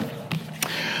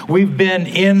We've been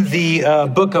in the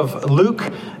book of Luke.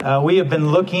 We have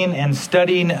been looking and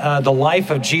studying the life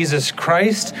of Jesus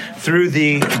Christ through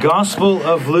the Gospel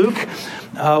of Luke.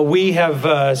 We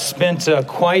have spent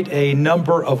quite a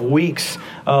number of weeks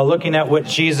looking at what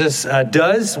Jesus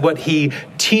does, what he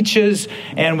teaches,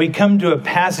 and we come to a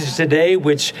passage today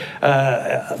which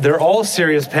they're all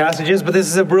serious passages, but this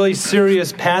is a really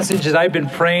serious passage that I've been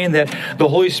praying that the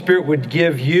Holy Spirit would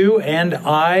give you and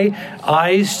I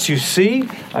eyes to see.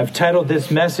 I've titled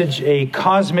this message A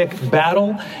Cosmic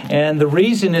Battle, and the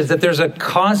reason is that there's a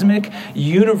cosmic,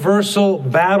 universal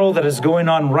battle that is going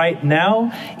on right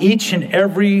now. Each and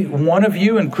every one of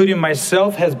you, including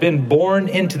myself, has been born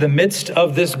into the midst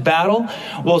of this battle.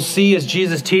 We'll see as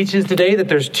Jesus teaches today that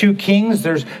there's two kings,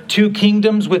 there's two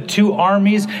kingdoms with two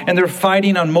armies, and they're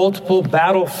fighting on multiple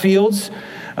battlefields.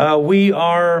 We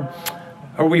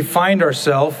find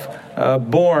ourselves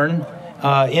born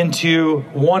into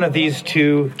one of these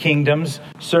two kingdoms,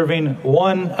 serving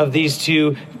one of these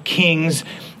two kings,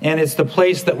 and it's the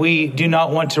place that we do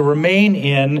not want to remain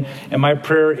in. And my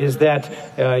prayer is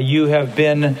that you have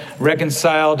been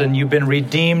reconciled and you've been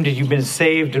redeemed and you've been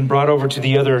saved and brought over to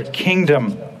the other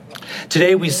kingdom.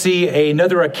 Today we see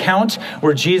another account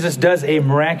where Jesus does a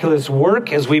miraculous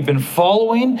work as we've been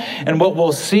following. And what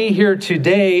we'll see here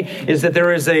today is that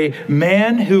there is a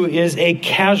man who is a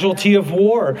casualty of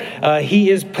war. He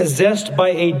is possessed by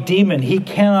a demon. He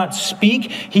cannot speak.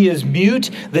 He is mute.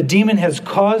 The demon has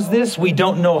caused this. We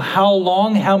don't know how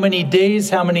long, how many days,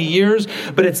 how many years,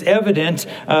 but it's evident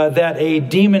that a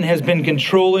demon has been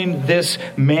controlling this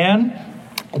man.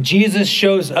 Jesus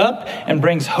shows up and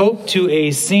brings hope to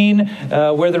a scene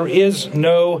where there is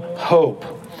no hope.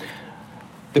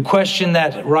 The question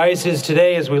that rises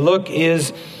today as we look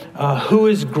is, who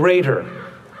is greater,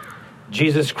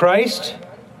 Jesus Christ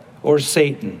or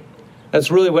Satan? That's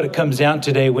really what it comes down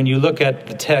today when you look at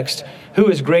the text. Who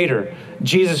is greater,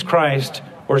 Jesus Christ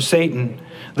or Satan?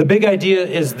 The big idea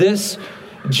is this: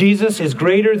 Jesus is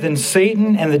greater than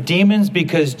Satan and the demons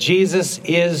because Jesus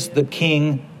is the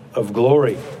King of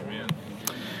glory.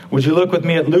 Would you look with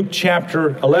me at Luke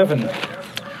chapter 11?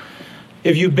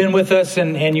 If you've been with us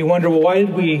and you wonder, well, why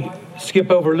did we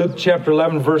skip over Luke chapter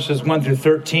 11 verses 1 through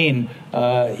 13?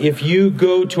 If you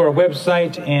go to our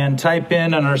website and type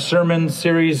in on our sermon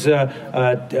series,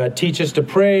 Teach Us to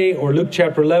Pray, or Luke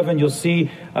chapter 11, you'll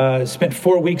see spent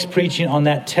 4 weeks preaching on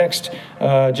that text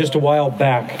just a while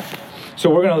back. So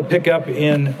we're going to pick up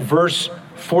in verse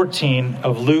 14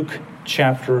 of Luke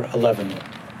chapter 11.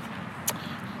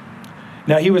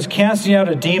 Now he was casting out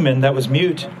a demon that was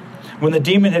mute. When the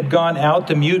demon had gone out,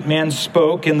 the mute man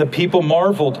spoke, and the people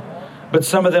marveled. But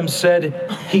some of them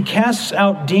said, "He casts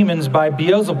out demons by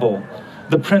Beelzebul,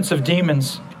 the prince of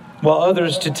demons." While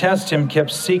others, to test him, kept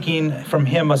seeking from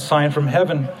him a sign from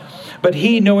heaven. But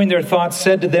he, knowing their thoughts,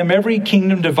 said to them, "Every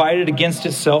kingdom divided against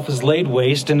itself is laid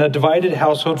waste, and a divided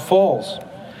household falls.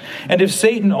 And if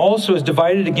Satan also is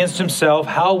divided against himself,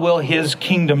 how will his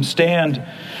kingdom stand?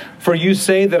 For you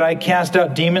say that I cast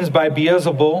out demons by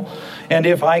Beelzebul, and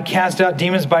if I cast out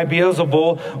demons by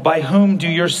Beelzebul, by whom do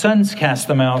your sons cast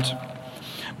them out?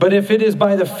 But if it is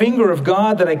by the finger of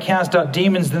God that I cast out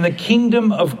demons, then the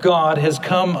kingdom of God has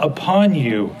come upon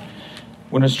you.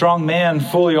 When a strong man,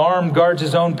 fully armed, guards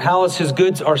his own palace, his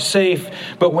goods are safe.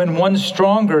 But when one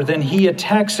stronger than he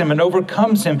attacks him and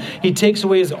overcomes him, he takes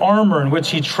away his armor in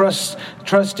which he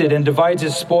trusted and divides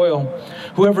his spoil.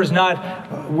 Whoever is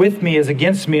not with me is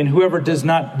against me, and whoever does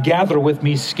not gather with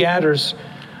me scatters.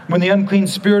 When the unclean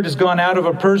spirit has gone out of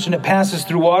a person, it passes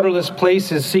through waterless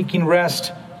places, seeking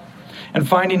rest. And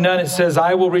finding none, it says,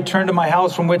 I will return to my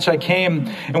house from which I came.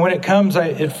 And when it comes,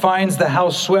 it finds the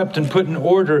house swept and put in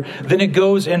order. Then it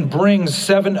goes and brings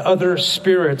 7 other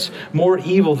spirits more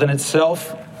evil than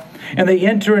itself. And they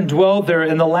enter and dwell there,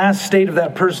 and the last state of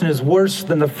that person is worse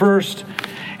than the first.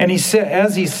 And he said,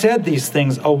 as he said these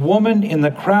things, a woman in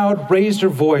the crowd raised her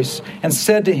voice and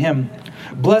said to him,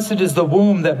 Blessed is the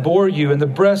womb that bore you and the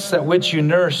breasts at which you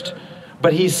nursed.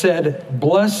 But he said,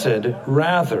 Blessed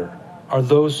rather are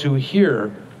those who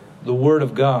hear the word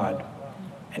of God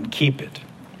and keep it.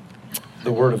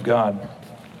 The word of God.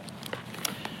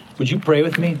 Would you pray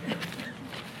with me?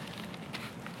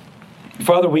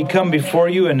 Father, we come before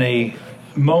you in a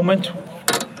moment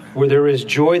where there is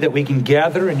joy that we can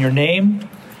gather in your name.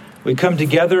 We come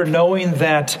together knowing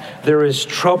that there is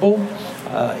trouble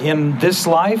in this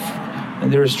life,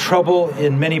 and there is trouble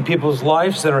in many people's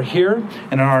lives that are here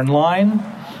and are online.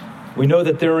 We know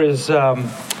that there is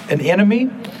an enemy.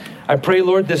 I pray,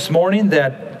 Lord, this morning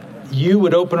that you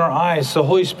would open our eyes. So,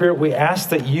 Holy Spirit, we ask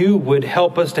that you would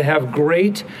help us to have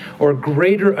great or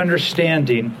greater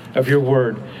understanding of your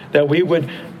word, that we would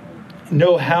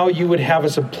know how you would have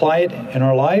us apply it in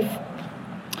our life.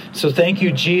 So thank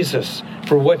you, Jesus,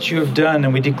 for what you have done.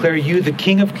 And we declare you the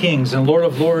King of Kings and Lord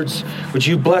of Lords. Would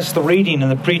you bless the reading and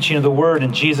the preaching of the word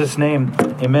in Jesus' name?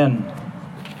 Amen.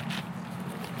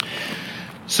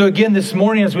 So again, this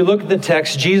morning, as we look at the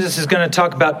text, Jesus is going to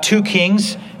talk about two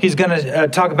kings. He's going to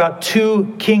talk about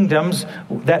two kingdoms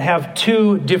that have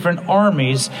two different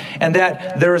armies, and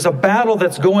that there is a battle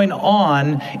that's going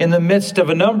on in the midst of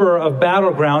a number of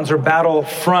battlegrounds or battle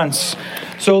fronts.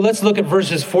 So let's look at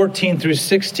verses 14 through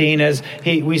 16 as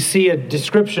we see a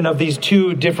description of these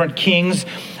two different kings.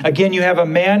 Again, you have a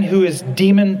man who is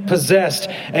demon-possessed.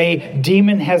 A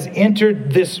demon has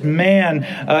entered this man.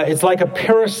 It's like a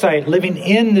parasite living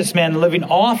in this man, living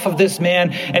off of this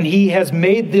man, and he has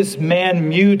made this man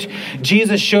mute.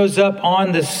 Jesus shows up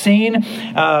on the scene.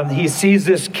 He sees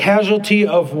this casualty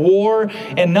of war,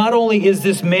 and not only is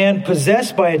this man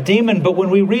possessed by a demon, but when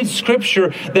we read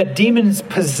Scripture that demons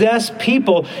possess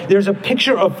people, there's a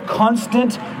picture of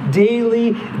constant,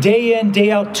 daily, day in,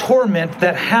 day out torment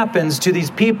that happens to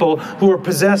these people who are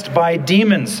possessed by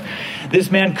demons. This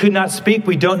man could not speak.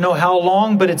 We don't know how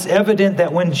long, but it's evident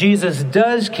that when Jesus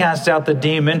does cast out the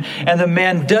demon and the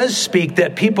man does speak,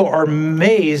 that people are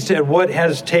amazed at what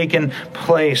has taken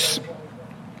place.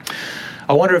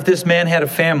 I wonder if this man had a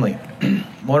family. I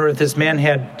wonder if this man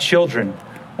had children.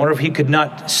 I wonder if he could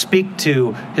not speak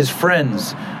to his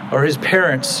friends or his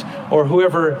parents or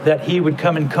whoever that he would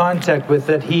come in contact with,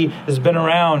 that he has been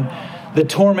around, the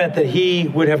torment that he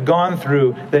would have gone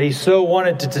through, that he so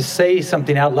wanted to say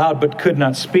something out loud but could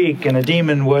not speak, and a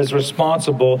demon was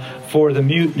responsible for the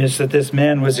muteness that this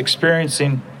man was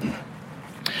experiencing.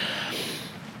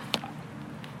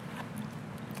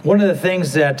 One of the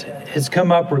things that has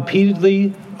come up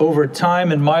repeatedly over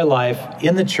time in my life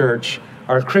in the church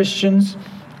are Christians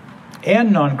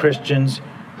and non-Christians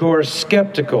who are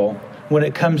skeptical when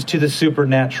it comes to the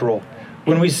supernatural.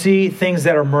 When we see things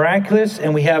that are miraculous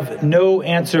and we have no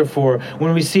answer for,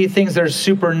 when we see things that are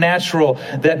supernatural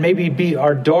that maybe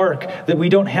are dark that we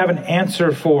don't have an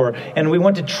answer for, and we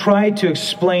want to try to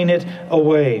explain it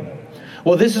away.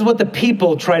 Well, this is what the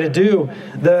people try to do.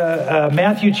 The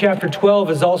Matthew chapter 12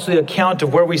 is also the account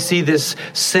of where we see this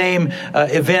same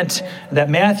event that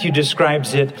Matthew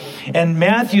describes it. And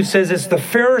Matthew says it's the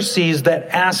Pharisees that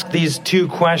ask these two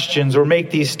questions or make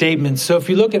these statements. So if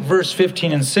you look at verse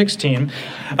 15 and 16,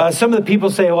 some of the people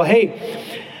say, well,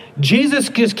 hey, Jesus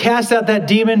just cast out that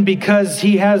demon because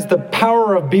he has the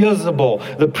power of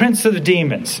Beelzebul, the prince of the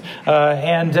demons.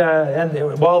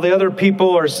 And while the other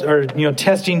people are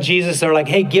testing Jesus, they're like,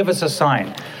 hey, give us a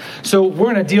sign. So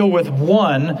we're going to deal with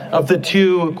one of the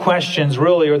two questions,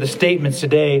 really, or the statements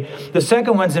today. The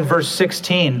second one's in verse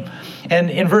 16. And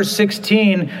in verse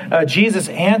 16, Jesus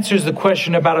answers the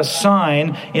question about a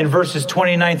sign in verses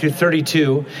 29 through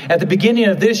 32. At the beginning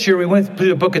of this year, we went through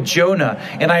the book of Jonah,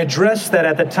 and I addressed that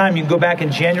at the time. You can go back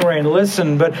in January and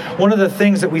listen. But one of the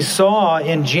things that we saw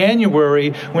in January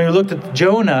when we looked at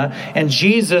Jonah and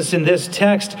Jesus in this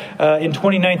text in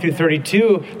 29 through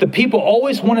 32, the people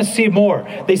always want to see more.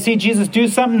 They see Jesus do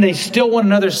something, they still want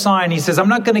another sign. He says, I'm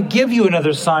not going to give you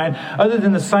another sign other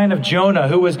than the sign of Jonah,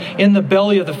 who was in the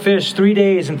belly of the fish 3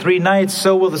 days and 3 nights.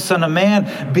 So will the Son of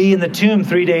Man be in the tomb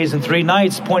 3 days and 3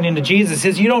 nights, pointing to Jesus. He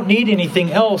says, you don't need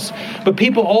anything else. But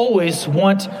people always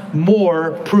want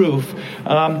more proof.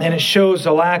 And it shows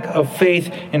a lack of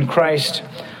faith in Christ.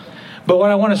 But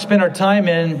what I want to spend our time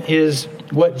in is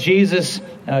what Jesus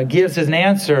gives as an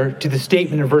answer to the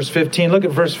statement in verse 15. Look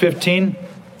at verse 15.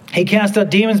 He cast out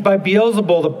demons by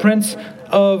Beelzebul, the prince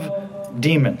of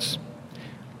demons.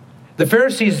 The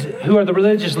Pharisees, who are the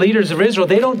religious leaders of Israel,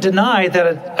 they don't deny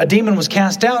that a demon was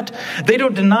cast out. They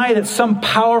don't deny that some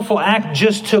powerful act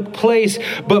just took place.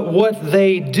 But what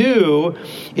they do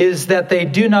is that they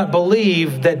do not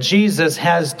believe that Jesus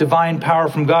has divine power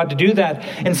from God to do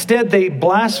that. Instead, they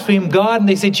blaspheme God and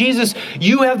they say, Jesus,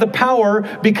 you have the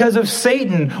power because of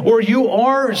Satan, or you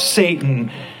are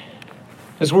Satan.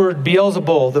 This word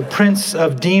Beelzebul, the prince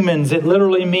of demons, it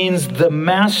literally means the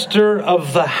master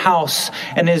of the house,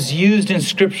 and is used in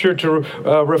Scripture to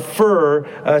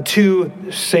refer to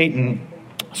Satan.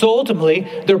 So ultimately,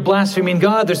 they're blaspheming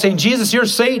God. They're saying, Jesus, you're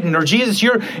Satan, or Jesus,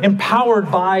 you're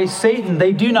empowered by Satan.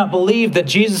 They do not believe that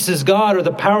Jesus is God, or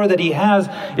the power that he has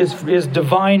is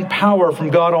divine power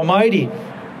from God Almighty.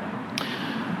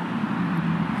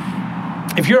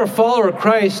 If you're a follower of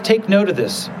Christ, take note of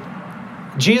this.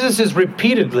 Jesus is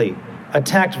repeatedly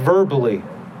attacked verbally.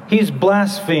 He's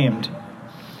blasphemed.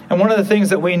 And one of the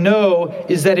things that we know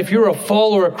is that if you're a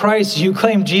follower of Christ, you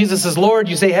claim Jesus as Lord,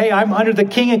 you say, hey, I'm under the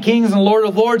King of Kings and Lord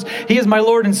of Lords. He is my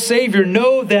Lord and Savior.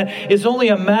 Know that it's only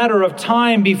a matter of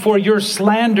time before you're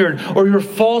slandered or you're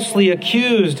falsely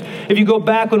accused. If you go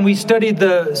back when we studied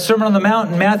the Sermon on the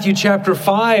Mount in Matthew chapter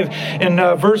 5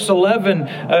 and verse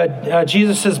 11,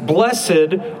 Jesus says,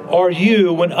 blessed are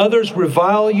you when others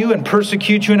revile you and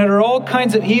persecute you and utter all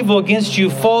kinds of evil against you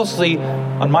falsely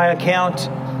on my account,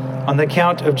 on the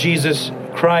account of Jesus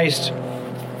Christ.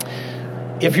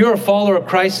 If you're a follower of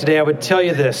Christ today, I would tell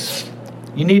you this.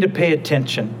 You need to pay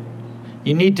attention.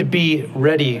 You need to be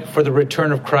ready for the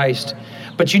return of Christ.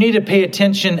 But you need to pay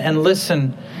attention and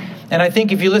listen. And I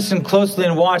think if you listen closely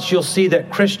and watch, you'll see that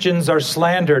Christians are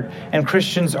slandered and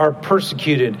Christians are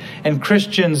persecuted and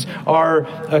Christians are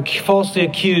falsely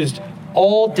accused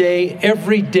all day,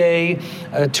 every day.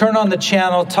 Turn on the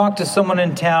channel, talk to someone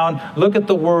in town, look at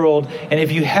the world, and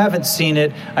if you haven't seen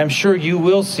it, I'm sure you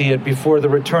will see it before the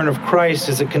return of Christ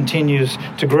as it continues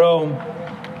to grow.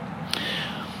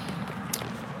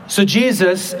 So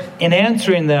Jesus, in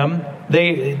answering them,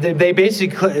 they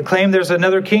basically claim there's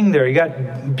another king there. You got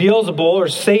Beelzebul or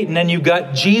Satan, and you've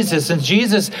got Jesus. And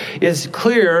Jesus is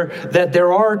clear that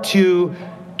there are two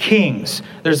kings.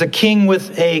 There's a king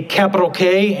with a capital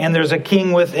K, and there's a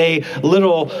king with a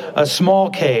small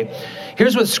k.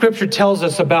 Here's what Scripture tells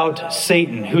us about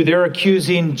Satan, who they're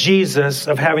accusing Jesus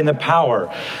of having the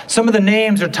power. Some of the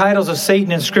names or titles of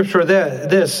Satan in Scripture are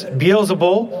this: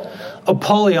 Beelzebul,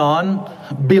 Apollyon,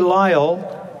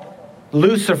 Belial,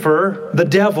 Lucifer, the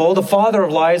devil, the father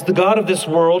of lies, the god of this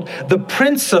world, the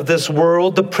prince of this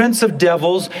world, the prince of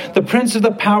devils, the prince of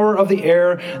the power of the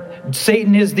air.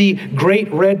 Satan is the great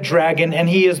red dragon, and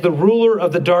he is the ruler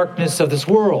of the darkness of this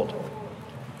world.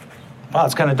 Wow,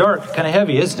 it's kind of dark, kind of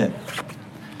heavy, isn't it?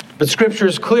 But Scripture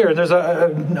is clear. There's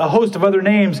a host of other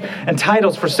names and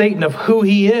titles for Satan of who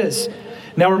he is.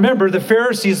 Now remember, the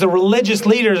Pharisees, the religious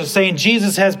leaders, are saying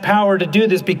Jesus has power to do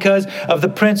this because of the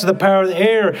prince of the power of the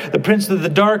air, the prince of the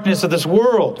darkness of this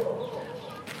world.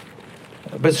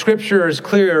 But Scripture is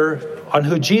clear on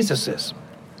who Jesus is.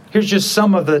 Here's just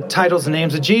some of the titles and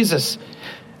names of Jesus.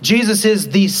 Jesus is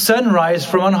the sunrise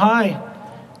from on high.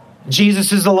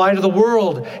 Jesus is the light of the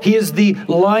world. He is the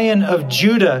Lion of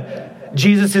Judah.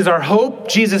 Jesus is our hope.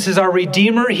 Jesus is our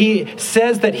Redeemer. He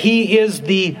says that He is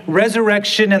the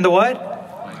resurrection and the what?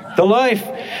 The life.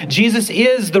 Jesus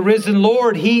is the risen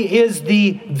Lord. He is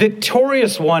the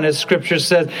victorious one, as Scripture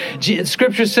says.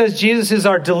 Scripture says Jesus is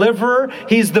our deliverer.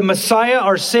 He's the Messiah,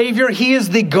 our Savior. He is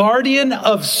the guardian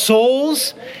of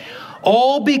souls.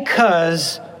 All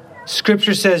because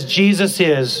Scripture says Jesus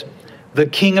is the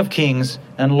King of Kings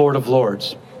and Lord of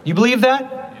Lords. You believe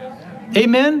that?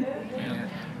 Amen?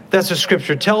 That's what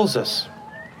Scripture tells us.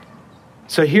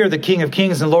 So here the King of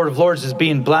Kings and Lord of Lords is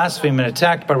being blasphemed and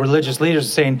attacked by religious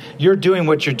leaders saying, you're doing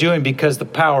what you're doing because the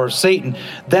power of Satan.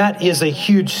 That is a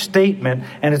huge statement,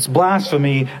 and it's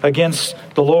blasphemy against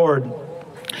the Lord.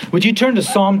 Would you turn to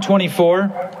Psalm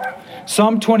 24?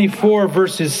 Psalm 24,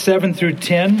 verses 7 through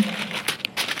 10.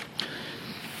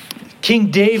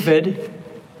 King David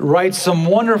writes some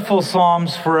wonderful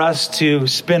psalms for us to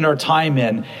spend our time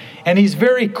in. And he's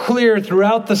very clear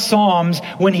throughout the Psalms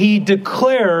when he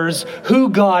declares who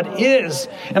God is.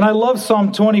 And I love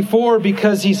Psalm 24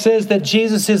 because he says that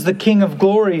Jesus is the King of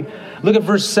glory. Look at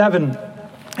verse 7.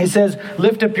 He says,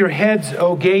 lift up your heads,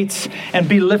 O gates, and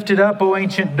be lifted up, O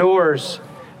ancient doors,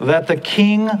 that the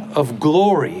King of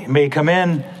glory may come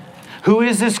in. Who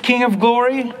is this King of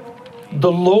glory?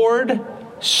 The Lord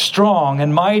strong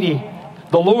and mighty.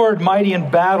 The Lord mighty in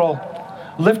battle.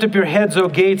 Lift up your heads, O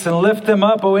gates, and lift them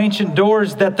up, O ancient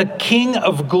doors, that the King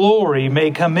of glory may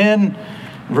come in.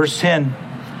 Verse 10.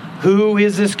 Who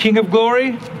is this King of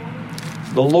glory?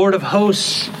 The Lord of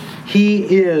hosts. He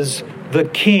is the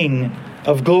King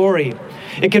of glory.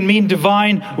 It can mean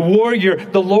divine warrior,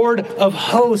 the Lord of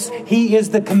hosts. He is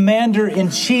the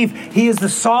commander-in-chief. He is the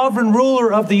sovereign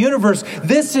ruler of the universe.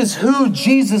 This is who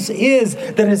Jesus is,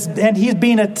 and he's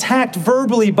being attacked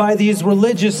verbally by these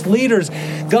religious leaders.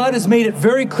 God has made it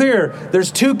very clear.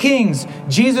 There's two kings,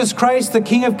 Jesus Christ, the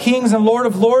King of Kings and Lord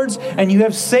of Lords, and you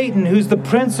have Satan, who's the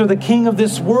prince or the king of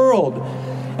this world.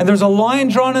 And there's a line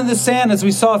drawn in the sand, as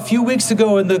we saw a few weeks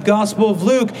ago in the Gospel of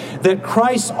Luke, that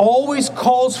Christ always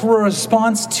calls for a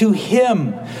response to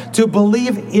Him, to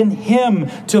believe in Him,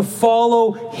 to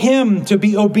follow Him, to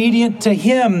be obedient to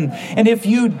Him. And if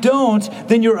you don't,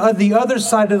 then you're on the other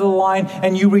side of the line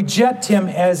and you reject Him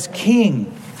as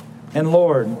King and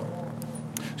Lord.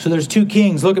 So there's two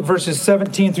kings. Look at verses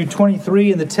 17 through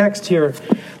 23 in the text here.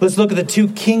 Let's look at the two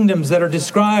kingdoms that are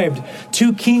described.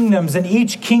 Two kingdoms, and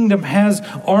each kingdom has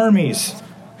armies.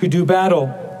 who do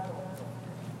battle.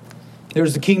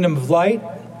 There's the kingdom of light,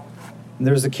 and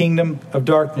there's the kingdom of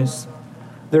darkness.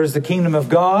 There's the kingdom of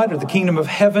God, or the kingdom of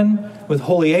heaven with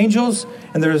holy angels,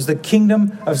 and there's the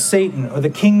kingdom of Satan, or the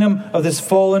kingdom of this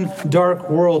fallen dark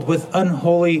world with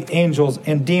unholy angels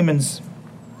and demons.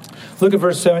 Look at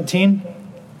verse 17.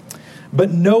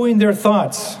 But knowing their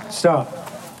thoughts, stop.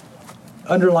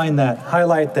 Underline that,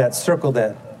 highlight that, circle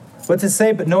that. What's it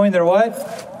say? But knowing their what?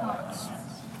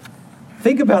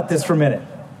 Think about this for a minute.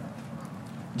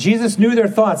 Jesus knew their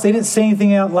thoughts. They didn't say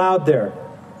anything out loud there.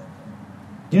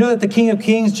 Do you know that the King of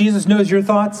Kings, Jesus, knows your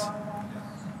thoughts?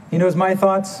 He knows my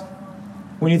thoughts.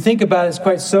 When you think about it, it's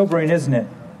quite sobering, isn't it?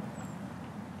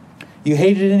 You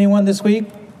hated anyone this week?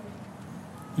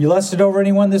 You lusted over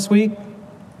anyone this week?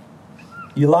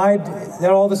 You lied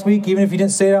at all this week, even if you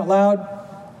didn't say it out loud?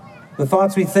 The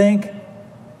thoughts we think,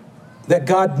 that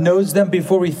God knows them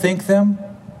before we think them?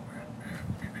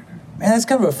 Man, that's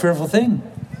kind of a fearful thing.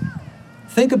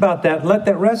 Think about that. Let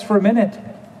that rest for a minute.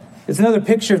 It's another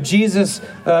picture of Jesus,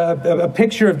 a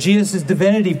picture of Jesus'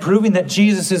 divinity, proving that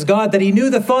Jesus is God, that he knew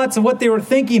the thoughts of what they were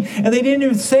thinking, and they didn't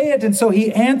even say it, and so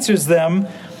he answers them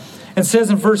and says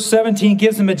in verse 17,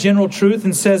 gives them a general truth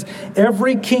and says,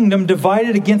 every kingdom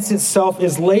divided against itself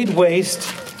is laid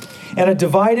waste, and a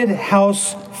divided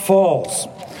house falls.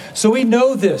 So we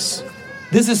know this.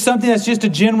 This is something that's just a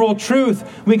general truth.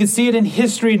 We can see it in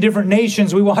history in different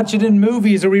nations. We watch it in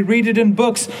movies or we read it in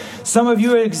books. Some of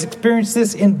you have experienced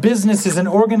this in businesses and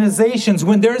organizations.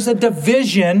 When there's a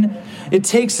division, it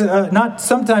takes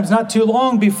sometimes not too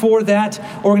long before that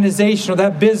organization or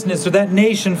that business or that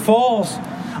nation falls.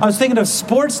 I was thinking of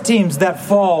sports teams that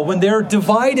fall when they're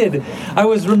divided. I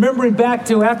was remembering back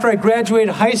to after I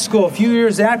graduated high school, a few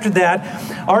years after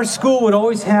that, our school would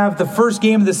always have the first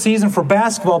game of the season for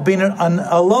basketball being an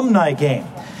alumni game.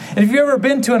 And if you've ever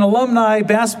been to an alumni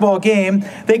basketball game,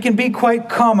 they can be quite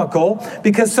comical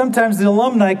because sometimes the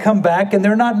alumni come back and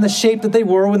they're not in the shape that they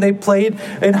were when they played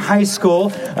in high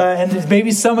school. And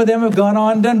maybe some of them have gone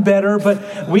on and done better.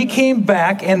 But we came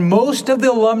back, and most of the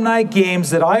alumni games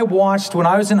that I watched when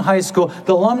I was in high school,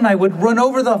 the alumni would run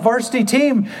over the varsity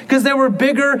team because they were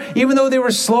bigger. Even though they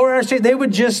were slower out of shape, they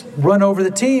would just run over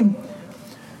the team.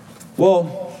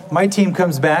 Well, my team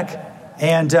comes back.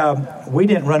 And we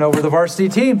didn't run over the varsity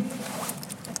team.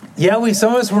 Yeah,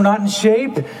 some of us were not in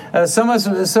shape. Some of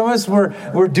us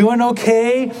were doing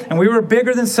okay, and we were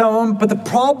bigger than some of them. But the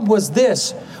problem was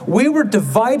this: we were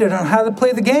divided on how to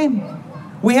play the game.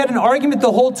 We had an argument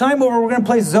the whole time over we're going to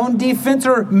play zone defense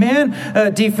or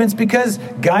man defense because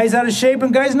guys out of shape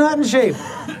and guys not in shape.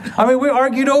 I mean, we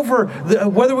argued over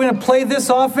whether we're going to play this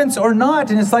offense or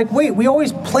not. And it's like, wait, we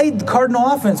always played the Cardinal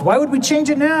offense. Why would we change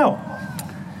it now?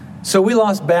 So we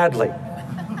lost badly.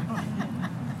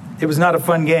 It was not a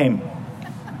fun game.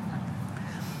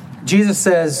 Jesus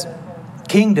says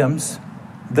kingdoms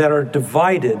that are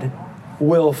divided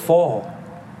will fall.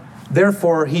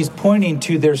 Therefore, he's pointing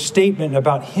to their statement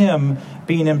about him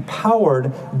being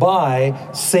empowered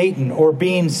by Satan or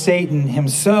being Satan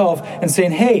himself and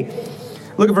saying, hey,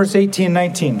 look at verse 18 and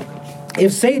 19.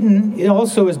 If Satan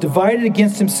also is divided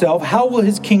against himself, how will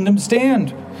his kingdom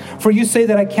stand? For you say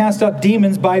that I cast out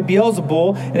demons by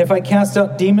Beelzebul, and if I cast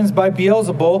out demons by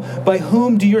Beelzebul, by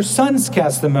whom do your sons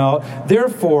cast them out?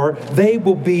 Therefore, they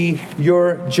will be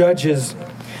your judges.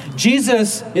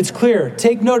 Jesus, it's clear,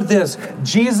 take note of this.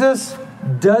 Jesus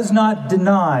does not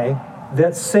deny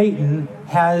that Satan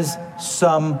has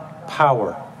some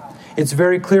power. It's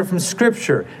very clear from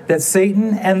Scripture that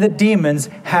Satan and the demons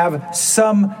have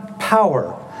some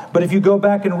power. But if you go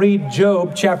back and read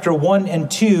Job chapter 1 and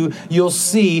 2, you'll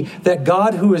see that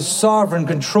God, who is sovereign,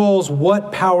 controls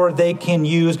what power they can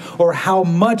use or how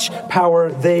much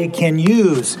power they can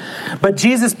use. But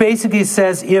Jesus basically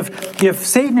says if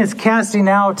Satan is casting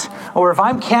out, or if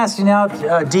I'm casting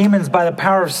out demons by the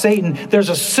power of Satan, there's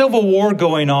a civil war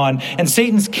going on, and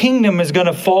Satan's kingdom is going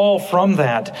to fall from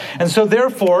that. And so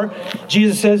therefore,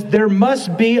 Jesus says there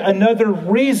must be another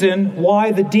reason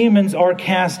why the demons are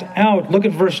cast out. Look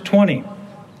at verse 20.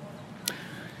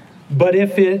 But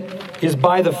if it is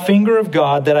by the finger of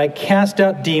God that I cast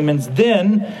out demons,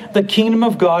 then the kingdom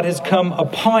of God has come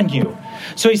upon you.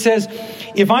 So he says,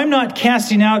 if I'm not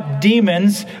casting out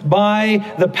demons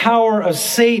by the power of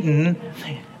Satan,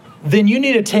 then you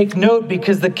need to take note,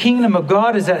 because the kingdom of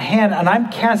God is at hand, and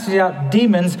I'm casting out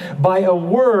demons by a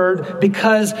word,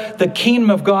 because the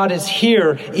kingdom of God is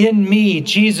here in me,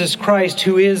 Jesus Christ,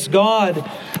 who is God.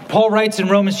 Paul writes in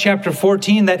Romans chapter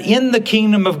 14 that in the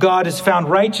kingdom of God is found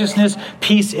righteousness,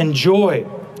 peace, and joy.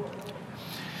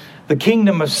 The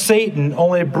kingdom of Satan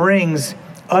only brings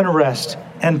unrest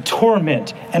and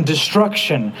torment and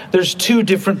destruction. There's two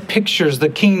different pictures, the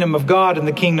kingdom of God and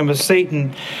the kingdom of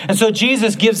Satan. And so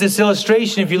Jesus gives this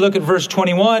illustration. If you look at verse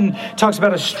 21, talks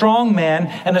about a strong man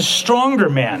and a stronger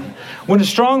man. When a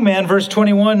strong man, verse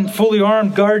 21, fully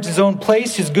armed, guards his own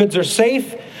place, his goods are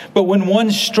safe. But when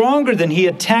one stronger than he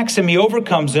attacks him, he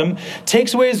overcomes him,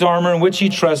 takes away his armor in which he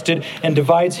trusted, and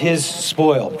divides his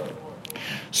spoil.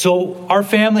 So our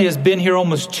family has been here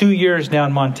almost 2 years now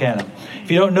in Montana.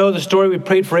 If you don't know the story, we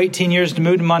prayed for 18 years to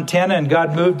move to Montana, and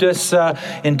God moved us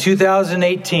in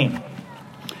 2018.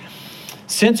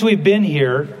 Since we've been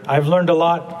here, I've learned a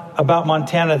lot about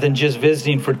Montana than just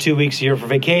visiting for 2 weeks a year for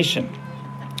vacation.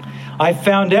 I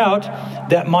found out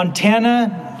that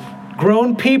Montana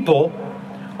grown people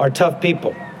are tough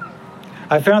people.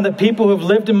 I found that people who have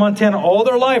lived in Montana all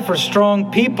their life are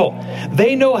strong people.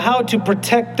 They know how to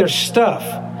protect their stuff.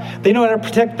 They know how to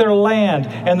protect their land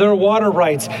and their water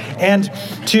rights. And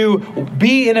to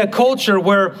be in a culture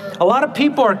where a lot of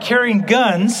people are carrying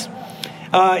guns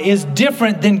is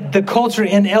different than the culture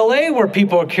in LA where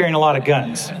people are carrying a lot of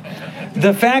guns.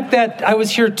 The fact that I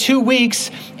was here 2 weeks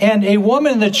and a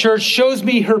woman in the church shows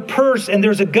me her purse and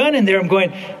there's a gun in there, I'm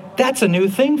going, that's a new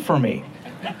thing for me.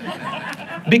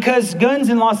 Because guns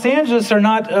in Los Angeles are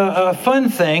not a fun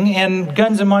thing, and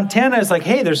guns in Montana is like,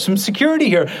 hey, there's some security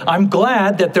here. I'm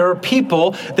glad that there are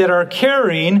people that are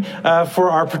carrying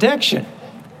for our protection.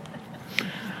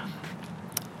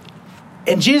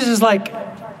 And Jesus is like,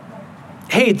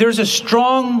 hey, there's a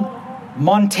strong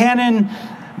Montanan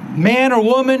man or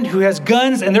woman who has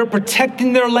guns, and they're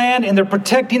protecting their land, and they're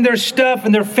protecting their stuff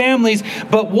and their families.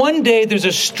 But one day there's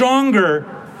a stronger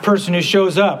person who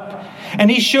shows up. And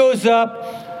he shows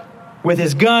up with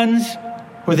his guns,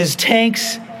 with his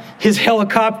tanks, his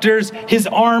helicopters, his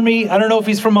army. I don't know if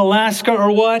he's from Alaska or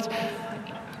what.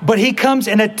 But he comes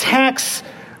and attacks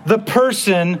the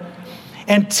person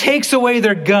and takes away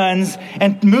their guns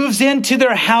and moves into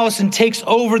their house and takes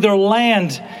over their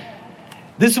land.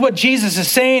 This is what Jesus is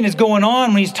saying is going on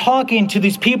when he's talking to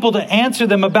these people to answer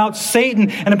them about Satan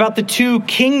and about the two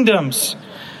kingdoms.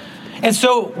 And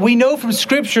so we know from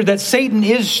Scripture that Satan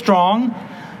is strong.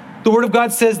 The Word of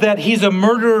God says that he's a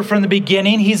murderer from the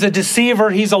beginning. He's a deceiver.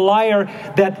 He's a liar.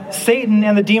 That Satan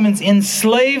and the demons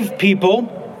enslave people.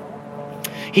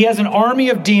 He has an army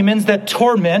of demons that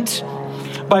torment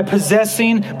by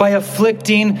possessing, by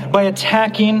afflicting, by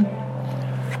attacking.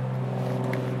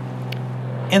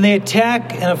 And they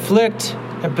attack and afflict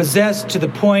and possess to the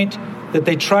point that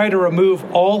they try to remove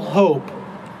all hope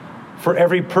for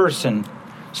every person,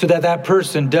 so that that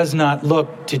person does not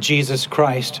look to Jesus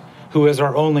Christ, who is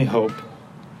our only hope.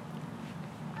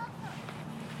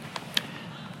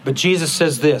 But Jesus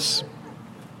says this,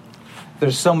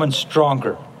 there's someone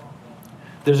stronger.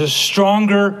 There's a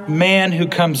stronger man who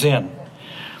comes in.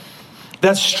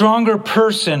 That stronger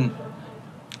person,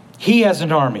 he has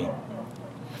an army,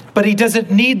 but he doesn't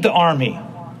need the army.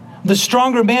 The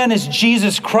stronger man is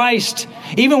Jesus Christ.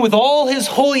 Even with all his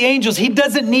holy angels, he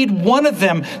doesn't need one of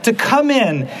them to come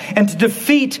in and to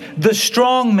defeat the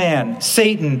strong man,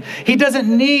 Satan. He doesn't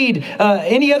need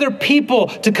any other people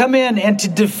to come in and to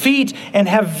defeat and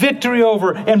have victory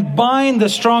over and bind the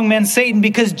strong man, Satan,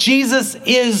 because Jesus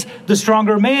is the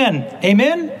stronger man.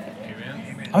 Amen?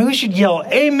 Amen. I mean, we should yell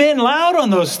amen loud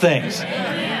on those things.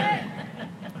 Amen.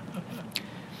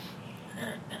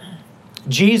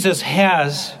 Jesus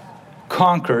has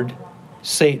conquered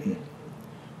Satan.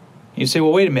 You say,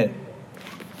 well, wait a minute.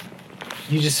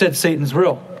 You just said Satan's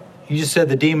real. You just said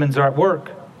the demons are at work.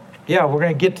 Yeah, we're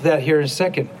going to get to that here in a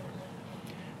second.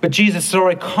 But Jesus has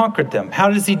already conquered them. How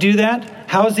does he do that?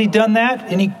 How has he done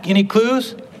that? Any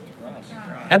clues?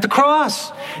 At the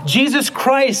cross. Jesus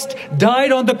Christ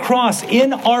died on the cross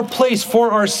in our place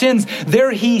for our sins.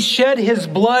 There he shed his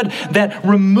blood that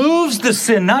removes the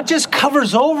sin, not just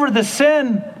covers over the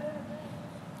sin.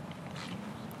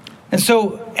 And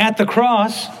so at the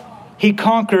cross, he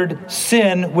conquered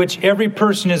sin, which every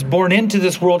person is born into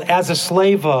this world as a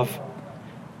slave of,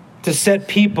 to set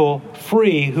people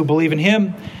free who believe in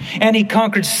him. And he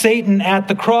conquered Satan at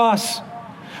the cross.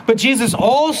 But Jesus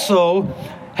also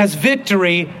has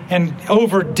victory and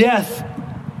over death.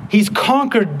 He's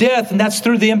conquered death, and that's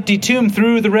through the empty tomb,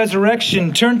 through the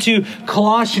resurrection. Turn to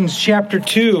Colossians chapter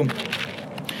 2.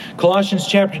 Colossians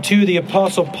chapter 2, the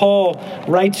Apostle Paul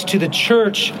writes to the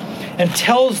church and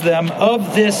tells them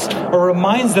of this, or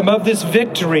reminds them of this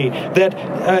victory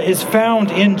that is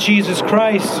found in Jesus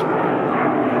Christ.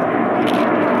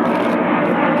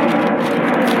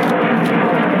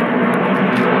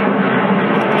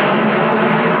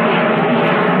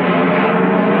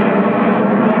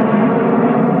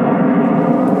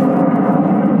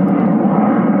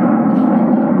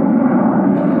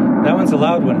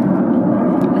 loud one.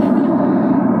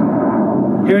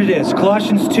 Here it is,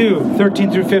 Colossians 2,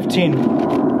 13 through 15.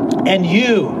 And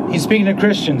you, he's speaking to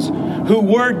Christians, who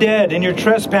were dead in your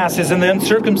trespasses and the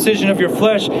uncircumcision of your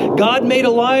flesh, God made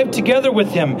alive together with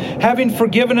him, having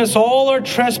forgiven us all our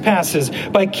trespasses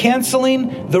by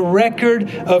canceling the record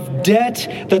of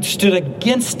debt that stood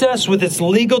against us with its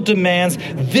legal demands.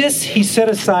 This he set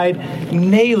aside,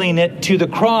 nailing it to the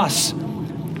cross.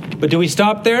 But do we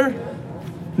stop there?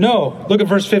 No. Look at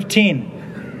verse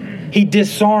 15. He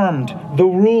disarmed the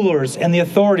rulers and the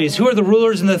authorities. Who are the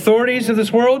rulers and the authorities of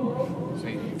this world?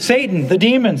 Satan, the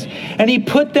demons. And he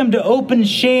put them to open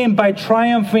shame by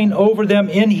triumphing over them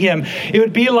in him. It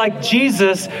would be like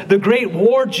Jesus, the great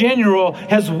war general,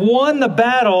 has won the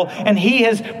battle, and he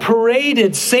has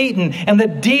paraded Satan and the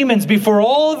demons before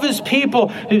all of his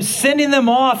people, sending them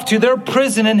off to their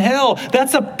prison in hell.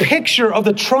 That's a picture of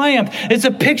the triumph. It's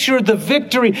a picture of the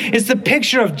victory. It's the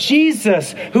picture of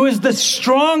Jesus, who is the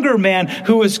stronger man,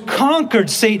 who has conquered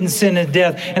Satan, sin, and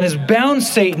death, and has bound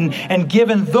Satan and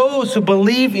given those who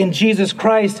believe in Jesus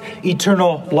Christ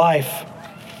eternal life.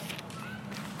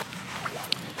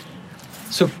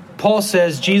 So Paul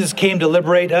says Jesus came to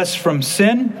liberate us from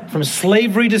sin, from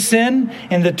slavery to sin,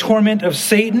 and the torment of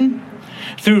Satan.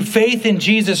 Through faith in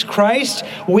Jesus Christ,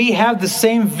 we have the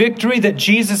same victory that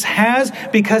Jesus has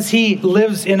because he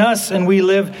lives in us and we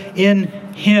live in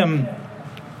him.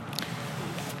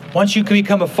 Once you can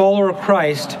become a follower of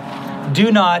Christ, do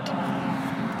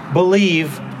not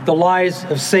believe the lies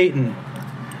of Satan.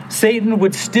 Satan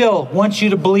would still want you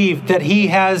to believe that he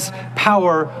has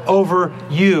power over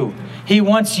you. He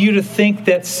wants you to think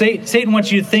that Satan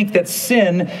wants you to think that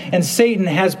sin and Satan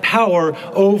has power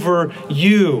over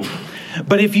you.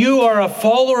 But if you are a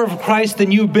follower of Christ,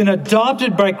 then you've been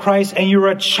adopted by Christ and you're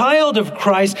a child of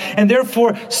Christ, and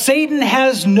therefore Satan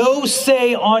has no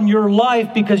say on your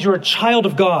life because you're a child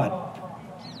of God,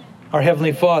 our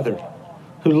Heavenly Father,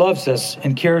 who loves us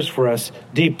and cares for us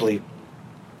deeply.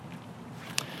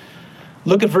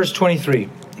 Look at verse 23.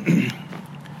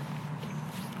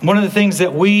 One of the things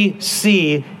that we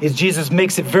see is Jesus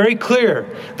makes it very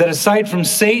clear that aside from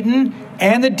Satan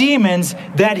and the demons,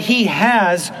 that he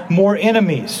has more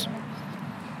enemies.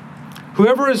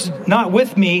 Whoever is not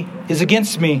with me is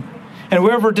against me, and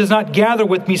whoever does not gather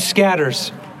with me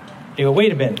scatters. You go,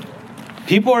 wait a minute.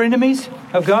 People are enemies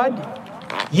of God?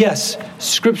 Yes,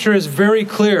 Scripture is very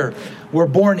clear. We're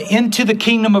born into the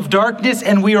kingdom of darkness,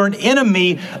 and we are an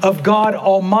enemy of God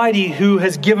Almighty, who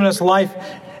has given us life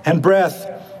and breath.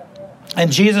 And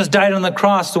Jesus died on the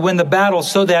cross to win the battle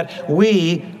so that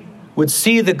we would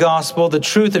see the gospel, the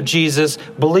truth of Jesus,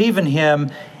 believe in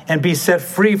him, and be set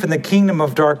free from the kingdom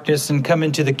of darkness and come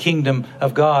into the kingdom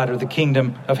of God, or the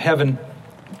kingdom of heaven.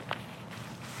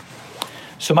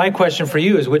 So my question for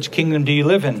you is, which kingdom do you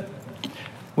live in?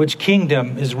 Which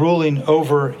kingdom is ruling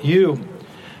over you?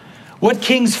 What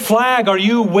king's flag are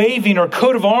you waving, or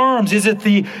coat of arms? Is it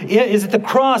the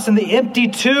cross and the empty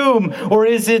tomb? Or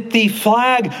is it the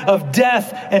flag of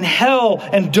death and hell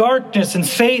and darkness and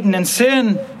Satan and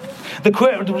sin?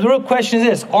 The real question is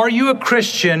this: are you a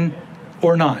Christian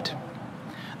or not?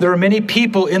 There are many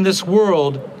people in this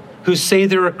world who say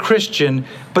they're a Christian,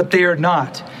 but they are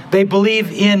not. They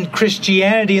believe in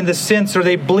Christianity in the sense, or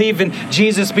they believe in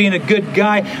Jesus being a good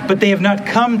guy, but they have not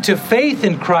come to faith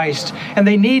in Christ. And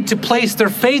they need to place their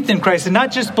faith in Christ and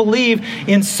not just believe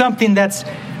in something that's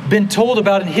been told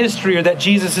about in history, or that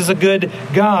Jesus is a good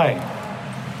guy.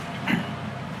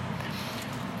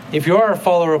 If you are a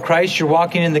follower of Christ, you're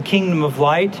walking in the kingdom of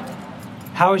light.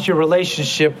 How is your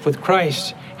relationship with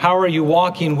Christ? How are you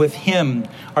walking with him?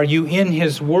 Are you in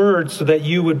his word so that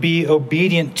you would be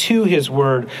obedient to his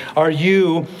word? Are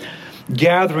you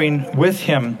gathering with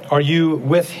him? Are you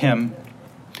with him?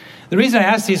 The reason I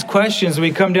ask these questions,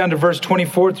 we come down to verse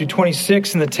 24 through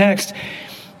 26 in the text.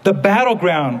 The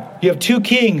battleground, you have two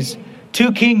kings,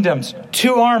 two kingdoms,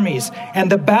 two armies, and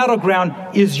the battleground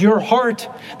is your heart.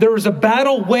 There is a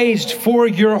battle waged for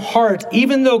your heart.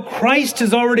 Even though Christ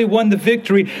has already won the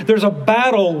victory, there's a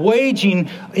battle waging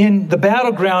in the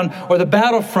battleground, or the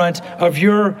battlefront of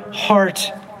your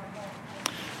heart.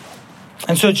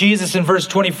 And so Jesus in verse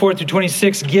 24 through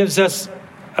 26 gives us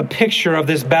a picture of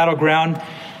this battleground,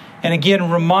 and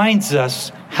again reminds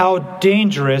us how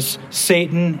dangerous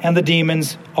Satan and the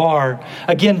demons are.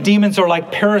 Again, demons are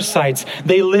like parasites.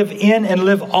 They live in and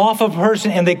live off of a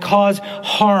person, and they cause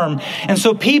harm. And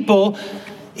so people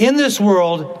in this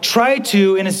world try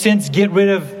to, in a sense, get rid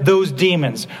of those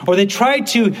demons. Or they try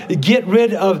to get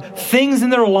rid of things in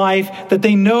their life that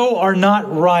they know are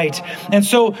not right. And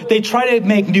so they try to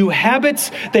make new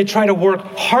habits. They try to work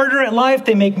harder at life.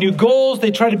 They make new goals.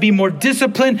 They try to be more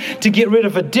disciplined to get rid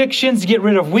of addictions, to get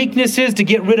rid of weaknesses, to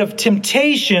get rid of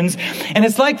temptations. And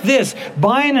it's like this,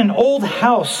 buying an old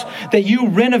house that you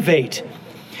renovate.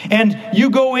 And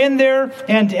you go in there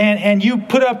and you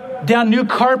put up down new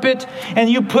carpet and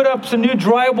you put up some new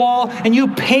drywall and you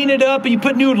paint it up and you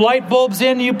put new light bulbs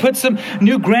in and you put some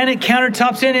new granite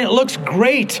countertops in and it looks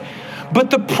great. But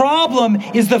the problem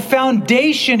is the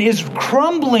foundation is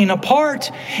crumbling apart.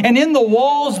 And in the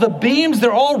walls, the beams,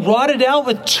 they're all rotted out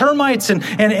with termites and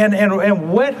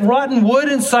wet, rotten wood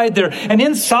inside there. And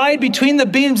inside between the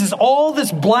beams is all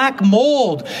this black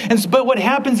mold. But what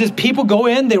happens is people go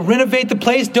in, they renovate the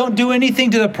place, don't do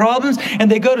anything to the problems,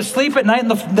 and they go to sleep at night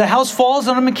and the house falls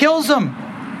on them and kills them.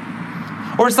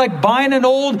 Or it's like buying an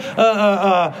old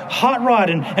hot rod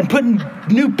and putting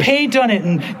new paint on it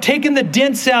and taking the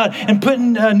dents out and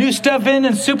putting new stuff in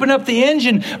and souping up the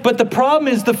engine. But the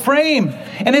problem is the frame.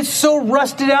 And it's so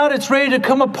rusted out, it's ready to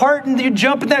come apart. And you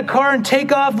jump in that car and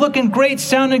take off looking great,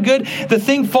 sounding good. The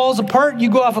thing falls apart,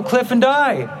 you go off a cliff and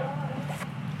die.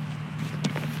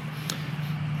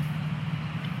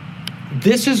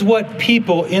 This is what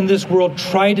people in this world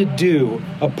try to do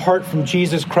apart from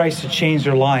Jesus Christ to change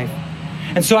their life.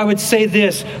 And so I would say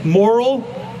this, moral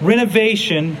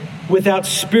renovation without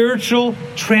spiritual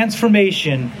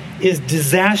transformation is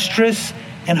disastrous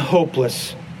and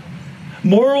hopeless.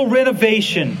 Moral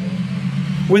renovation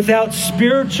without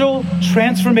spiritual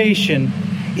transformation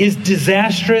is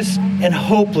disastrous and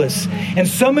hopeless. And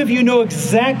some of you know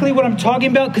exactly what I'm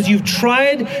talking about because you've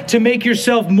tried to make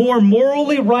yourself more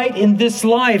morally right in this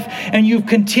life and you've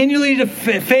continually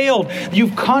failed.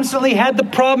 You've constantly had the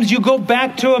problems. You go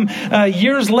back to them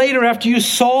years later after you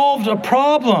solved a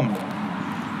problem.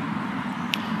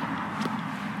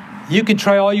 You can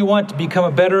try all you want to become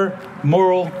a better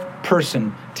moral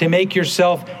person, to make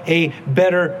yourself a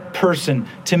better person,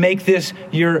 to make this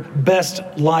your best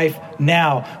life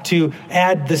now, to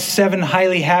add the 7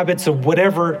 highly habits of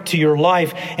whatever to your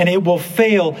life, and it will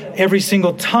fail every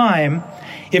single time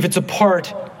if it's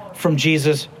apart from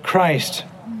Jesus Christ.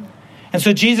 And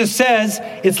so Jesus says,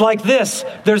 it's like this.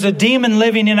 There's a demon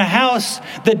living in a house.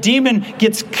 The demon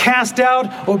gets cast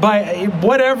out or by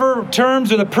whatever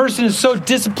terms, or the person is so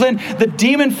disciplined, the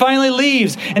demon finally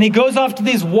leaves and he goes off to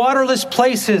these waterless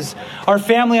places. Our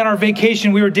family on our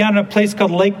vacation, we were down in a place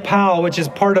called Lake Powell, which is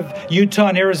part of Utah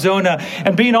and Arizona.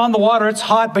 And being on the water, it's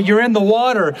hot, but you're in the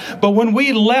water. But when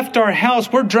we left our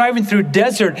house, we're driving through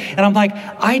desert. And I'm like,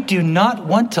 I do not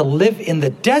want to live in the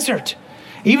desert.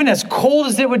 Even as cold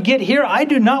as it would get here, I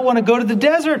do not want to go to the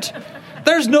desert.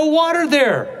 There's no water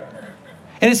there.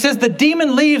 And it says the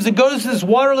demon leaves and goes to these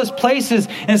waterless places.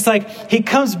 And it's like he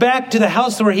comes back to the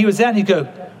house where he was at and he goes,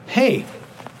 hey,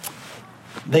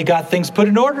 they got things put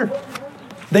in order.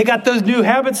 They got those new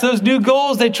habits, those new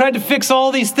goals. They tried to fix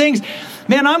all these things.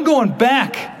 Man, I'm going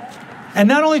back. And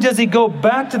not only does he go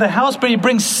back to the house, but he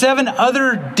brings 7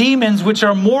 other demons, which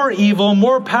are more evil,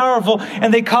 more powerful,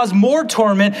 and they cause more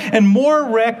torment and more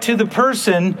wreck to the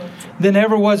person than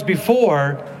ever was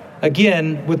before.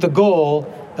 Again, with the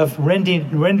goal of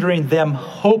rendering them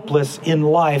hopeless in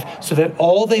life so that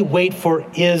all they wait for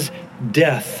is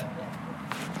death.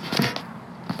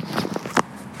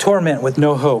 Torment with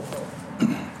no hope.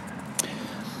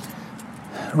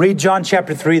 Read John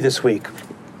chapter 3 this week.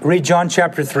 Read John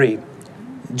chapter 3.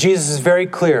 Jesus is very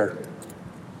clear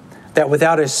that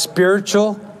without a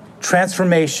spiritual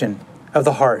transformation of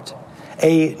the heart,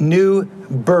 a new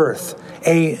birth,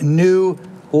 a new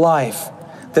life,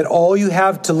 that all you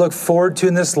have to look forward to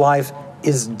in this life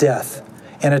is death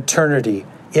and eternity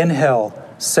in hell,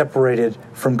 separated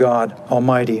from God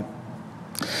Almighty.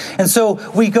 And so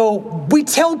we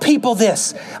tell people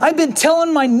this. I've been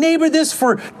telling my neighbor this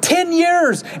for 10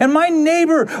 years. And my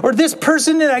neighbor or this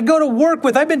person that I go to work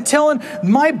with, I've been telling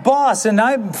my boss, and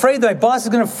I'm afraid that my boss is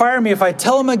going to fire me if I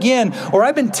tell him again. Or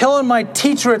I've been telling my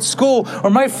teacher at school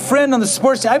or my friend on the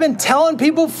sports team. I've been telling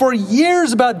people for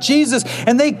years about Jesus,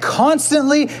 and they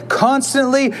constantly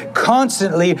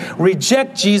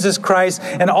reject Jesus Christ.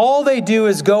 And all they do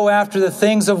is go after the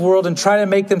things of the world and try to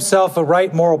make themselves a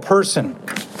right moral person.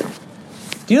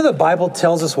 Do you know the Bible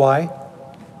tells us why?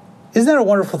 Isn't that a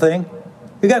wonderful thing?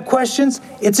 You got questions?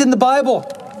 It's in the Bible.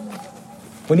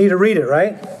 We need to read it,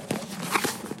 right?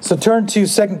 So turn to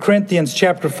 2 Corinthians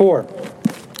chapter 4.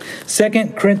 2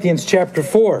 Corinthians chapter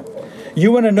 4.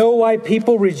 You want to know why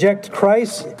people reject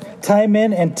Christ time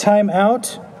in and time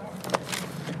out?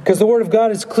 Because the Word of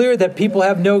God is clear that people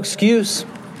have no excuse.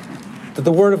 That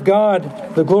the Word of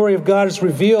God, the glory of God is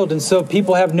revealed, and so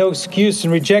people have no excuse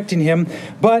in rejecting Him.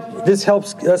 But this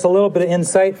helps us a little bit of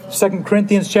insight. 2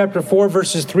 Corinthians chapter 4,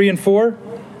 verses 3 and 4.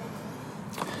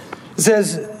 It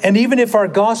says, "And even if our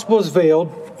gospel is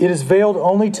veiled, it is veiled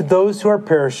only to those who are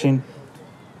perishing.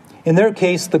 In their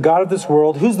case, the God of this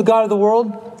world," who's the God of the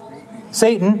world?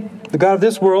 Satan, the God of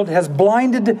this world, "has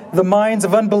blinded the minds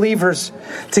of unbelievers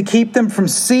to keep them from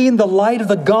seeing the light of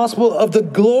the gospel of the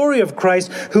glory of Christ,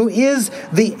 who is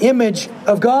the image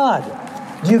of God."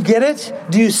 Do you get it?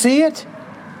 Do you see it?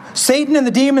 Satan and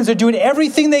the demons are doing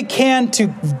everything they can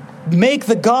to make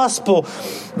the gospel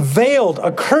veiled,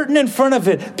 a curtain in front of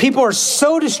it. People are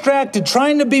so distracted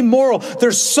trying to be moral.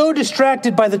 They're so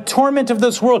distracted by the torment of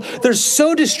this world. They're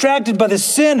so distracted by the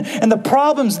sin and the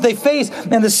problems they face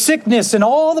and the sickness and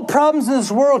all the problems in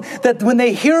this world that when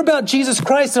they hear about Jesus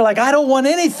Christ, they're like, I don't want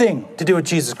anything to do with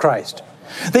Jesus Christ.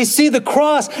 They see the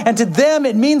cross, and to them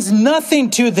it means nothing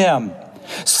to them.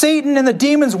 Satan and the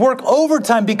demons work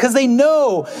overtime because they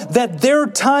know that their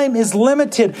time is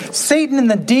limited. Satan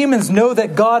and the demons know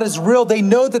that God is real. They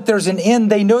know that there's an end.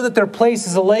 They know that their place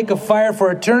is a lake of fire for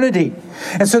eternity.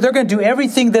 And so they're going to do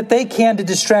everything that they can to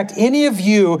distract any of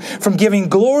you from giving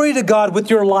glory to God with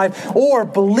your life or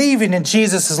believing in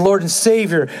Jesus as Lord and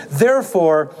Savior.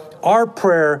 Therefore, our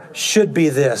prayer should be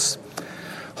this: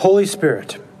 Holy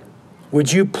Spirit,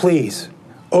 would you please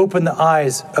open the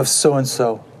eyes of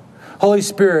so-and-so? Holy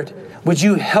Spirit, would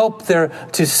you help them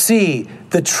to see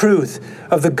the truth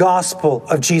of the gospel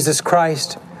of Jesus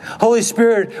Christ? Holy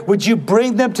Spirit, would you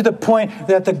bring them to the point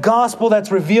that the gospel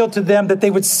that's revealed to them, that they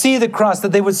would see the cross,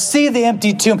 that they would see the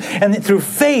empty tomb, and that through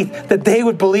faith that they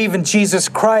would believe in Jesus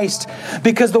Christ.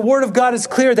 Because the Word of God is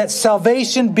clear that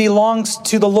salvation belongs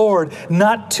to the Lord,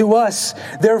 not to us.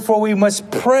 Therefore, we must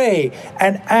pray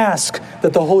and ask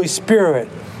that the Holy Spirit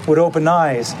would open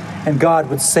eyes and God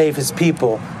would save His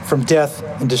people from death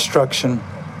and destruction.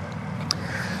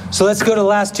 So let's go to the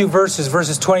last two verses,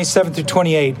 verses 27 through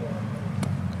 28.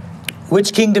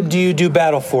 Which kingdom do you do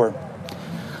battle for?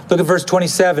 Look at verse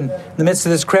 27. In the midst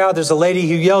of this crowd, there's a lady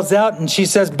who yells out and she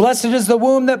says, "Blessed is the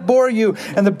womb that bore you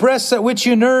and the breasts at which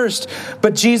you nursed."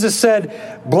 But Jesus said,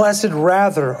 "Blessed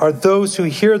rather are those who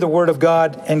hear the word of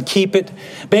God and keep it."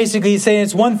 Basically, he's saying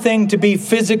it's one thing to be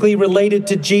physically related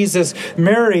to Jesus.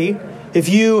 Mary, if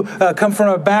you come from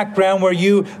a background where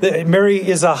Mary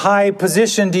is a high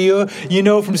position to you, you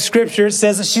know from Scripture it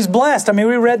says that she's blessed. I mean,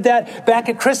 we read that back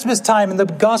at Christmas time in the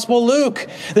Gospel of Luke,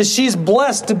 that she's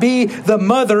blessed to be the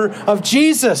mother of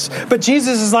Jesus. But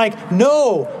Jesus is like,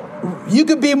 no, you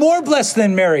could be more blessed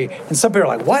than Mary. And some people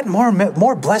are like, what?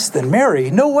 More blessed than Mary?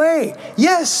 No way.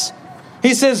 Yes.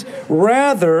 He says,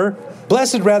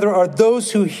 blessed rather are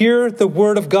those who hear the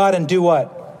word of God and do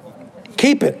what?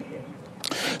 Keep it.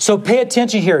 So pay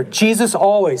attention here. Jesus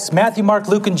always, Matthew, Mark,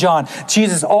 Luke, and John,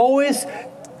 Jesus always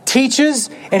teaches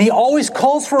and He always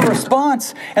calls for a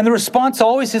response. And the response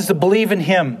always is to believe in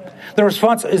Him. The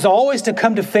response is always to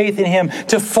come to faith in Him,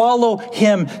 to follow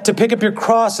Him, to pick up your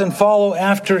cross and follow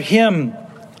after Him.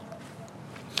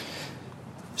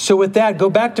 So with that, go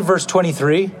back to verse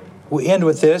 23. We'll end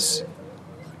with this.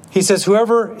 He says,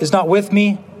 "Whoever is not with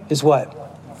me is" what?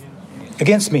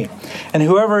 "Against me. And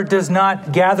whoever does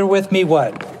not gather with me,"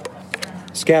 what?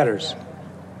 "Scatters."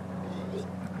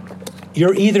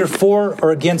 You're either for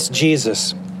or against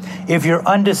Jesus. If you're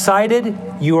undecided,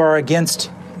 you are against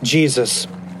Jesus.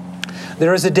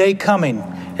 There is a day coming.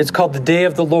 It's called the day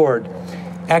of the Lord.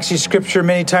 Actually, Scripture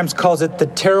many times calls it the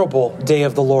terrible day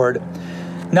of the Lord.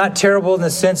 Not terrible in the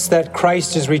sense that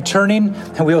Christ is returning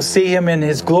and we'll see Him in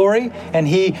His glory and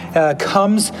He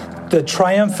comes the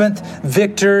triumphant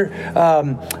victor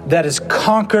that is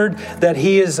conquered, that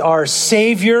He is our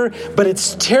Savior. But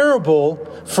it's terrible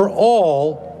for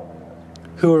all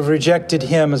who have rejected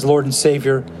Him as Lord and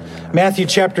Savior. Matthew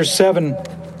chapter 7,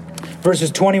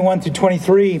 verses 21 through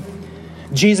 23.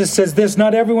 Jesus says this,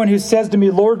 "Not everyone who says to me,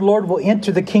 'Lord, Lord,' will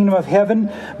enter the kingdom of heaven,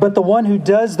 but the one who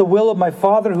does the will of my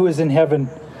Father who is in heaven.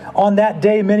 On that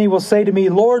day many will say to me,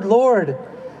 'Lord, Lord,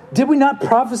 did we not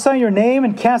prophesy in your name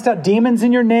and cast out demons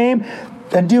in your name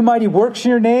and do mighty works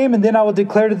in your name?' And then I will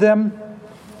declare to them,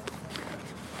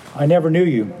 'I never knew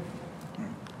you.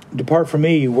 Depart from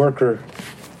me, you worker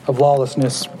of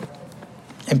lawlessness.'"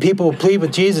 And people will plead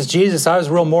with Jesus, "Jesus, I was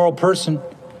a real moral person.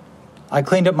 I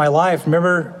cleaned up my life.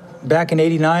 Remember back in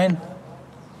 89?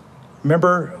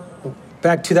 Remember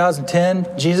back 2010?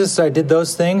 Jesus, I did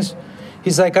those things."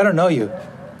 He's like, "I don't know you.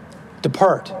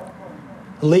 Depart.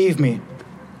 Leave me."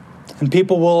 And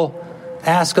people will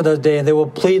ask of that day, and they will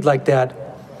plead like that,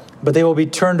 but they will be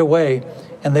turned away,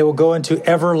 and they will go into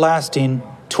everlasting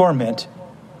torment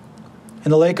in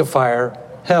the lake of fire,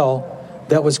 hell,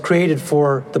 that was created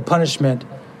for the punishment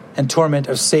and torment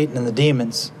of Satan and the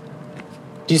demons.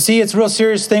 Do you see it's a real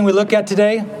serious thing we look at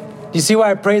today? Do you see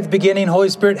why I prayed at the beginning, Holy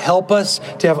Spirit, help us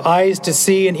to have eyes to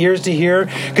see and ears to hear?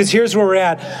 Because here's where we're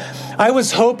at. I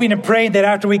was hoping and praying that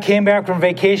after we came back from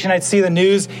vacation, I'd see the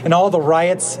news and all the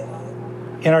riots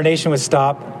in our nation would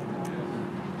stop.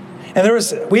 And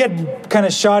we had kind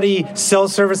of shoddy cell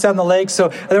service out on the lake, so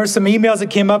there were some emails that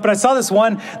came up, and I saw this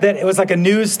one that it was like a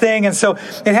news thing, and so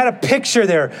it had a picture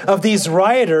there of these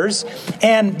rioters,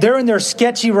 and they're in their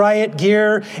sketchy riot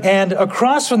gear, and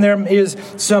across from them is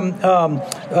some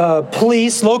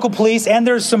police, local police, and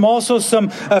there's also some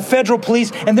federal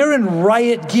police, and they're in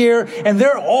riot gear, and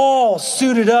they're all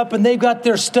suited up, and they've got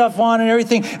their stuff on and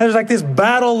everything, and there's like this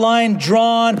battle line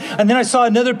drawn, and then I saw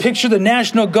another picture of the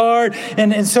National Guard,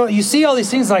 and so you see all these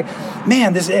things like,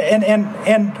 man, this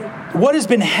and what has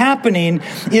been happening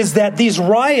is that these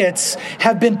riots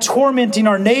have been tormenting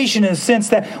our nation in the sense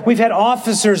that we've had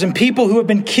officers and people who have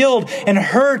been killed and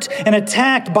hurt and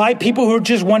attacked by people who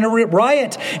just want to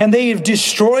riot, and they are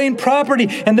destroying property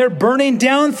and they're burning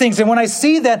down things. And when I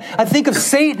see that, I think of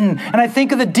Satan and I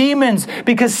think of the demons,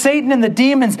 because Satan and the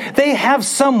demons, they have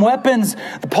some weapons.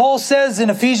 Paul says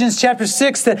in Ephesians chapter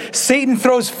 6 that Satan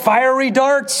throws fiery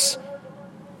darts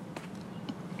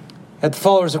at the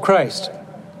followers of Christ.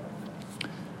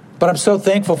 But I'm so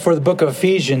thankful for the book of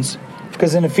Ephesians,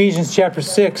 because in Ephesians chapter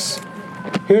 6,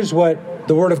 here's what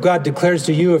the Word of God declares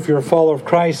to you if you're a follower of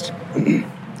Christ.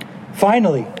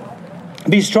 Finally,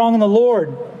 be strong in the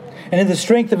Lord and in the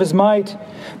strength of His might.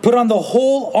 Put on the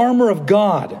whole armor of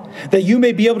God, that you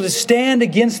may be able to stand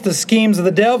against the schemes of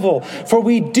the devil. For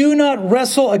we do not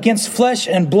wrestle against flesh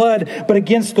and blood, but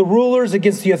against the rulers,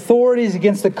 against the authorities,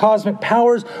 against the cosmic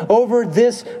powers over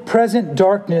this present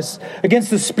darkness, against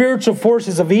the spiritual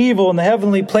forces of evil in the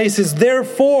heavenly places.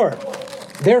 Therefore,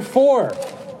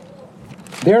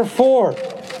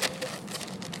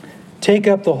 take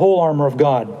up the whole armor of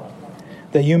God,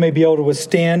 that you may be able to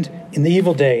withstand in the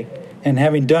evil day, and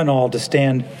having done all, to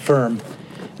stand firm.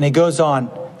 And he goes on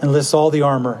and lists all the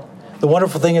armor. The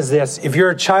wonderful thing is this: if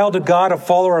you're a child of God, a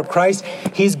follower of Christ,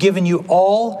 He's given you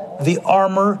all the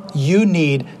armor you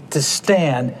need to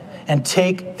stand and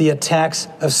take the attacks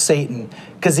of Satan.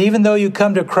 Because even though you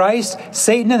come to Christ,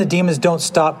 Satan and the demons don't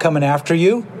stop coming after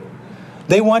you.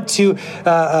 They want to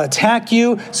attack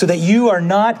you so that you are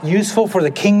not useful for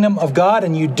the kingdom of God,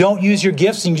 and you don't use your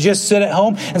gifts, and you just sit at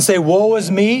home and say, woe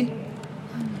is me.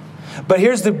 But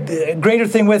here's the greater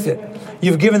thing with it.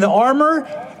 You've given the armor,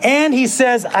 and he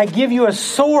says, I give you a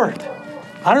sword.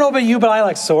 I don't know about you, but I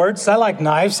like swords. I like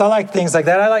knives. I like things like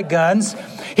that. I like guns.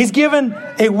 He's given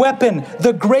a weapon,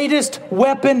 the greatest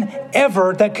weapon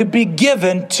ever that could be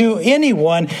given to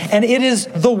anyone, and it is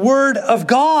the Word of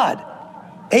God.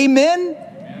 Amen?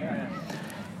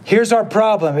 Here's our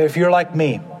problem if you're like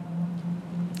me.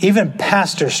 Even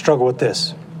pastors struggle with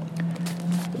this.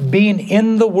 Being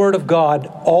in the Word of God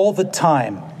all the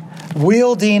time,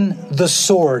 wielding the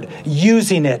sword,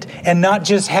 using it, and not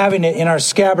just having it in our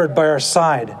scabbard by our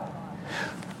side.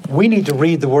 We need to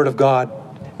read the Word of God.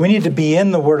 We need to be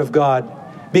in the Word of God,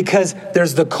 because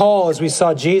there's the call, as we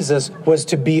saw Jesus, was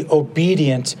to be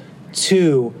obedient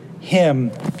to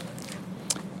Him.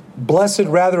 Blessed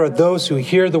rather are those who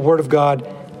hear the Word of God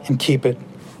and keep it.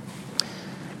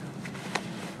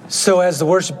 So as the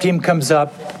worship team comes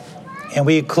up, and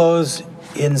we close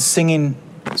in singing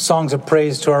songs of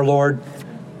praise to our Lord,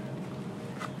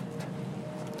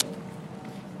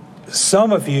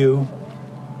 some of you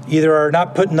either are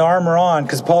not putting the armor on,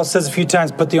 because Paul says a few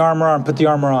times, put the armor on, put the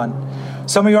armor on.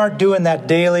 Some of you aren't doing that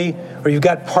daily, or you've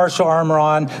got partial armor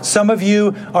on. Some of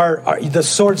you are the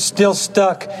sword's still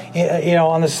stuck,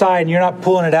 on the side, and you're not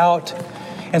pulling it out.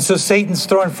 And so Satan's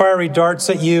throwing fiery darts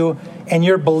at you, and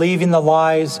you're believing the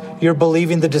lies, you're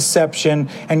believing the deception,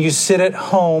 and you sit at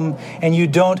home and you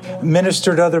don't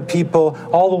minister to other people.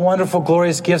 All the wonderful,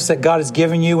 glorious gifts that God has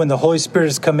given you when the Holy Spirit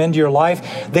has come into your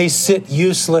life, they sit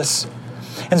useless.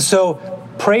 And so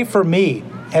pray for me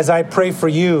as I pray for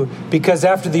you, because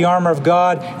after the armor of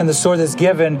God and the sword that's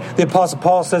given, the Apostle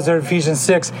Paul says there in Ephesians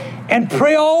 6, and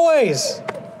pray always.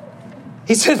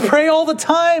 He says pray all the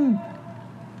time.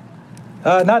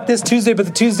 Not this Tuesday, but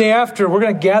the Tuesday after, we're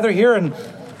going to gather here and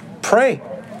pray.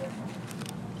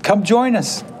 Come join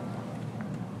us.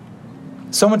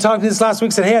 Someone talked to me this last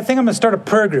week, said, hey, I think I'm going to start a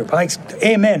prayer group. I'm like,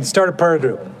 amen, start a prayer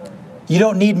group. You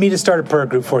don't need me to start a prayer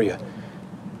group for you.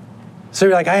 So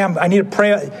you're like, I need to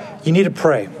pray. You need to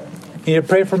pray. You need to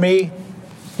pray for me.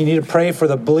 You need to pray for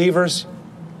the believers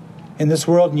in this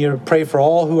world. And you need to pray for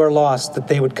all who are lost, that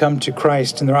they would come to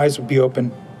Christ and their eyes would be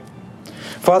open.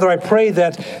 Father, I pray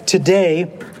that today,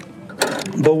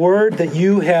 the word that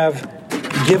you have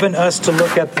given us to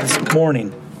look at this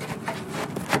morning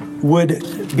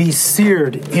would be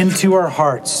seared into our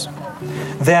hearts,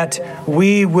 that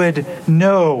we would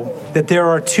know that there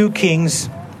are two kings,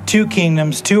 two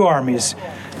kingdoms, two armies,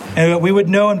 and that we would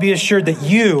know and be assured that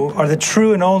you are the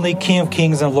true and only King of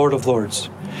kings and Lord of lords.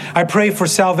 I pray for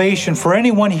salvation for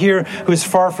anyone here who is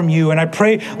far from you. And I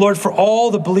pray, Lord, for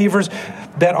all the believers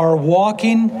that are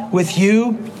walking with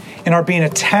you and are being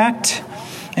attacked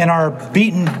and are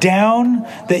beaten down,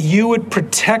 that you would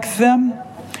protect them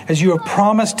as you have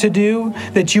promised to do,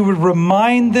 that you would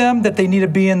remind them that they need to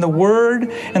be in the Word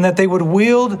and that they would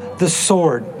wield the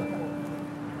sword.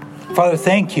 Father,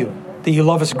 thank you that you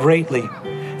love us greatly.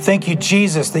 Thank you,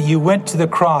 Jesus, that you went to the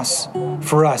cross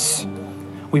for us.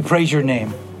 We praise your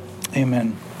name.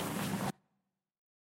 Amen.